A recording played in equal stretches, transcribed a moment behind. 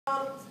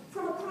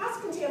From a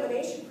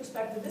cross-contamination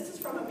perspective, this is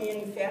from a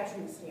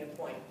manufacturing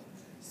standpoint.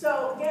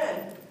 So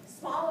again,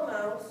 small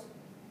amounts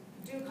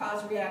do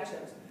cause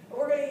reactions. And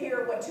we're going to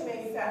hear what two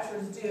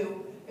manufacturers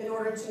do in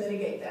order to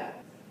mitigate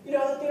that. You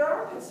know, that there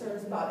are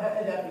concerns about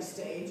at every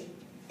stage,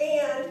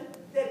 and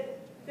that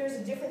there's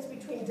a difference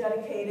between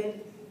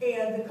dedicated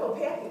and the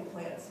co-packing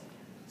plants.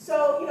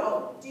 So, you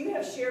know, do you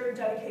have shared or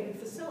dedicated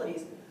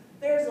facilities?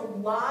 There's a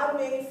lot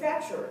of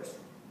manufacturers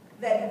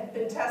that have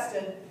been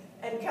tested,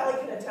 and Kelly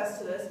can attest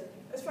to this,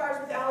 as far as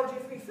with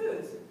allergy-free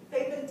foods.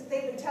 They've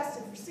been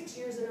tested for 6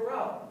 years in a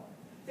row.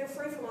 They're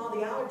free from all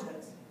the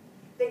allergens.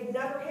 They've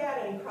never had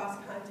any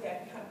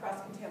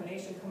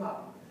cross-contamination come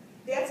up.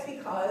 That's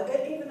because,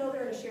 even though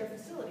they're in a shared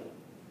facility.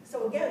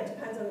 So again, it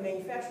depends on the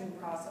manufacturing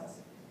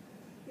process.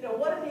 You know,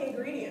 what are the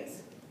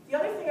ingredients? The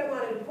other thing I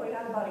wanted to point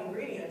out about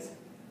ingredients,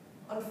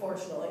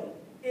 unfortunately,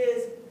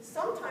 is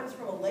sometimes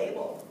from a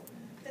label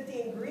that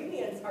the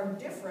ingredients are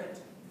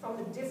different from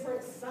the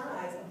different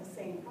size of the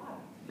same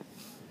product.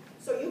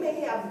 So you may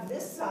have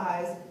this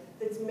size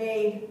that's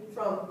made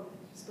from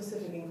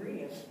specific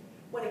ingredients.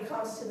 When it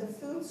comes to the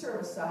food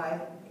service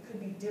side, it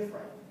could be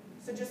different.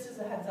 So just as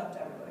a heads up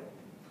to everybody.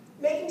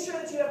 Making sure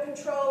that you have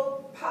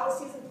control,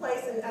 policies in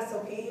place, and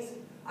SOPs,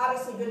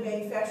 obviously good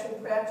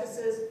manufacturing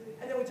practices,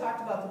 and then we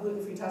talked about the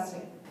gluten-free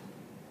testing.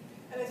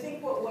 And I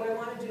think what I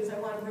want to do is I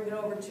want to bring it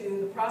over to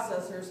the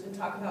processors and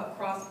talk about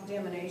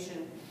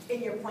cross-contamination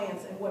in your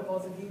plants and what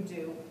both of you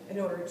do in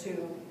order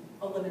to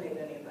eliminate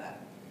any of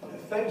that.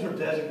 If things are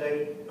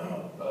designated,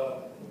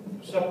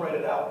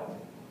 separated out,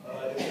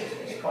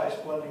 if it's a spice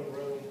blending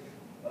room,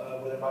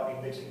 where they might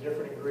be mixing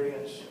different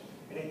ingredients,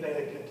 anything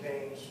that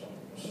contains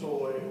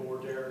soy or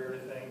dairy or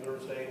anything,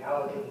 there's a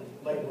allergen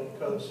labeling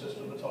code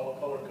system, it's all a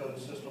color code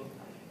system.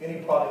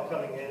 Any product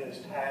coming in is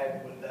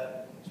tagged with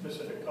that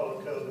specific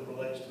color code that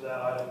relates to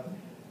that item.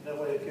 And then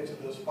when it gets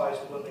into the spice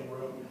blending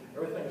room,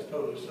 everything is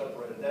totally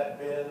separated. That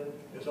bin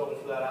is only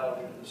for that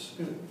allergen to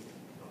scoop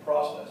the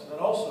process. And then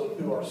also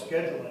through our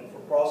scheduling for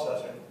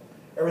processing,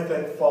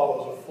 everything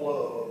follows a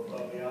flow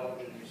of the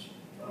allergens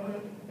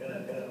in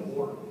an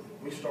order.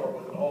 We start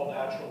with an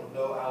all-natural,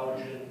 no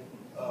allergen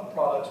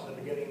products at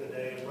the beginning of the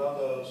day, run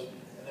those,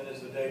 and then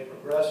as the day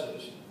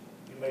progresses,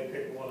 you may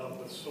pick one up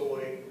with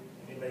soy,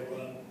 and you may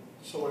run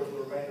soy for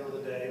the remainder of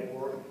the day,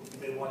 or you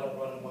may wind up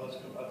running one that's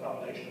a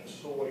combination of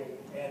soy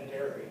and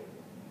dairy.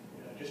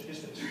 You know,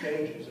 just in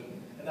stages,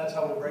 and that's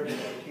how we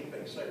regularly keep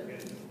things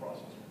segregated in the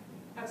process.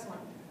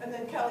 Excellent. And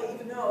then Kelly,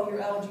 even though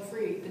you're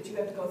allergy-free, that you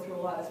have to go through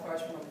a lot as far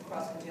as from a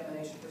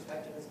cross-contamination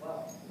perspective as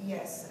well.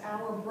 Yes,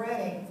 our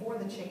breading for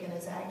the chicken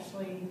is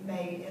actually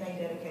made in a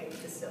dedicated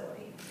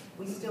facility.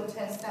 We still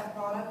test that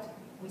product.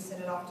 We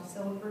send it off to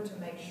Silver to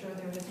make sure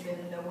there has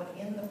been no one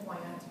in the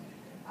plant.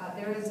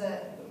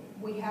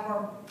 We have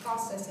our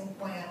processing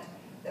plant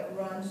that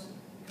runs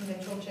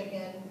conventional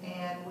chicken,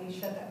 and we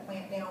shut that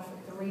plant down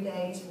for 3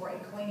 days for a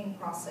cleaning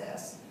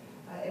process.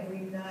 Every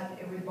nut,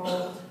 every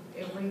bolt,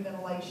 every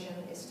ventilation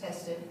is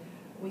tested.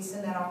 We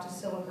send that off to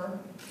Silica.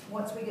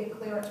 Once we get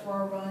clearance for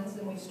our runs,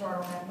 then we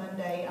start on that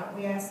Monday.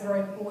 We ask that our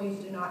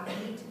employees do not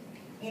eat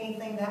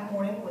anything that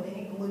morning with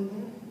any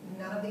gluten,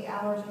 none of the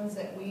allergens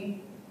that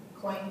we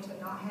claim to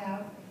not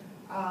have.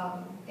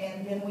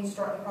 And then we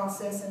start the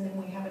process, and then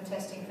we have a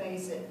testing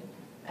phase that,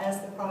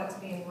 as the product's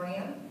being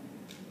ran,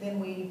 then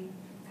we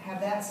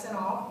have that sent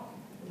off,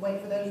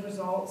 wait for those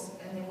results,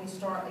 and then we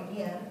start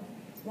again.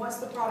 Once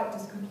the product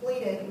is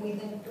completed, we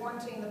then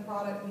quarantine the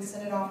product, we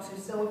send it off to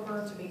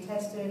Silica to be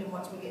tested, and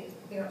once we get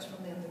clearance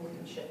from them, then we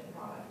can ship the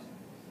product.